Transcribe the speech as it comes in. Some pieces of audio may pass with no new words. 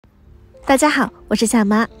大家好，我是夏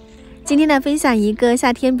妈，今天来分享一个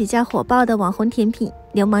夏天比较火爆的网红甜品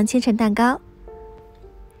——流氓千层蛋糕。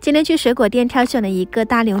今天去水果店挑选了一个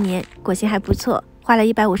大榴莲，果型还不错，花了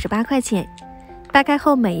158块钱。掰开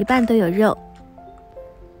后每一半都有肉，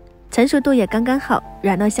成熟度也刚刚好，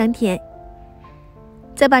软糯香甜。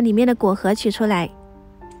再把里面的果核取出来，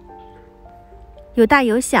有大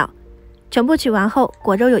有小，全部取完后，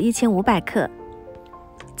果肉有1500克。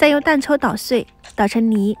再用蛋抽捣碎，捣成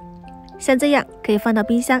泥，像这样可以放到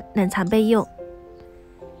冰箱冷藏备用。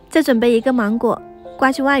再准备一个芒果，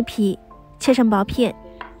刮去外皮，切成薄片，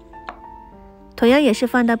同样也是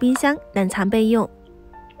放到冰箱冷藏备用。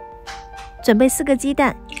准备4个鸡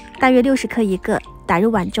蛋，大约60克一个，打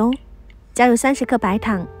入碗中，加入30克白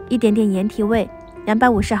糖，一点点盐提味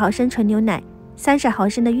，250毫升纯牛奶，30毫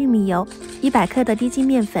升的玉米油，100克的低筋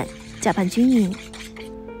面粉，搅拌均匀。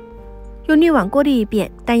用滤网过滤一遍，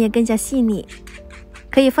蛋液更加细腻，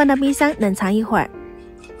可以放到冰箱冷藏一会儿。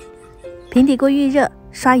平底锅预热，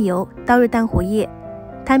刷油，倒入蛋糊液，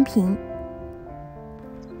摊平，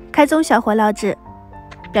开中小火烙制，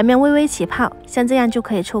表面微微起泡，像这样就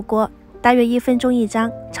可以出锅，大约1分钟一张，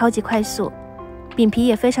超级快速，饼皮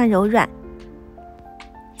也非常柔软。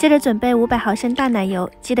接着准备500毫升大奶油，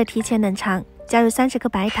记得提前冷藏，加入30克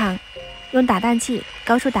白糖，用打蛋器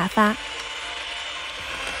高速打发，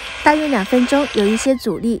大约2分钟，有一些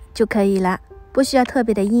阻力就可以了，不需要特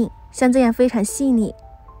别的硬，像这样非常细腻。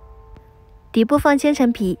底部放千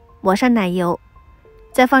层皮，抹上奶油，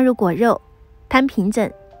再放入果肉，摊平整。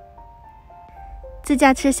自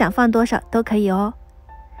家吃想放多少都可以哦。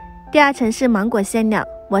第二层是芒果馅料，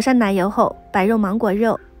抹上奶油后摆入芒果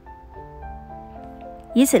肉，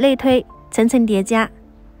以此类推，层层叠加。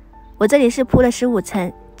我这里是铺了15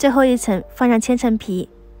层，最后一层放上千层皮，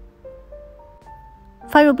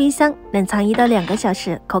放入冰箱冷藏1到2个小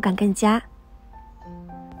时，口感更佳。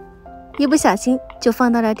一不小心就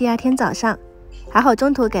放到了第二天早上，还好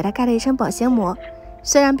中途给它盖了一层保鲜膜，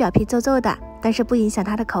虽然表皮皱皱的，但是不影响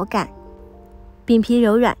它的口感。饼皮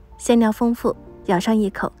柔软，馅料丰富，咬上一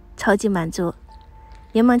口超级满足。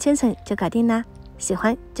流氓千层就搞定啦，喜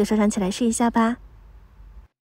欢就收藏起来试一下吧。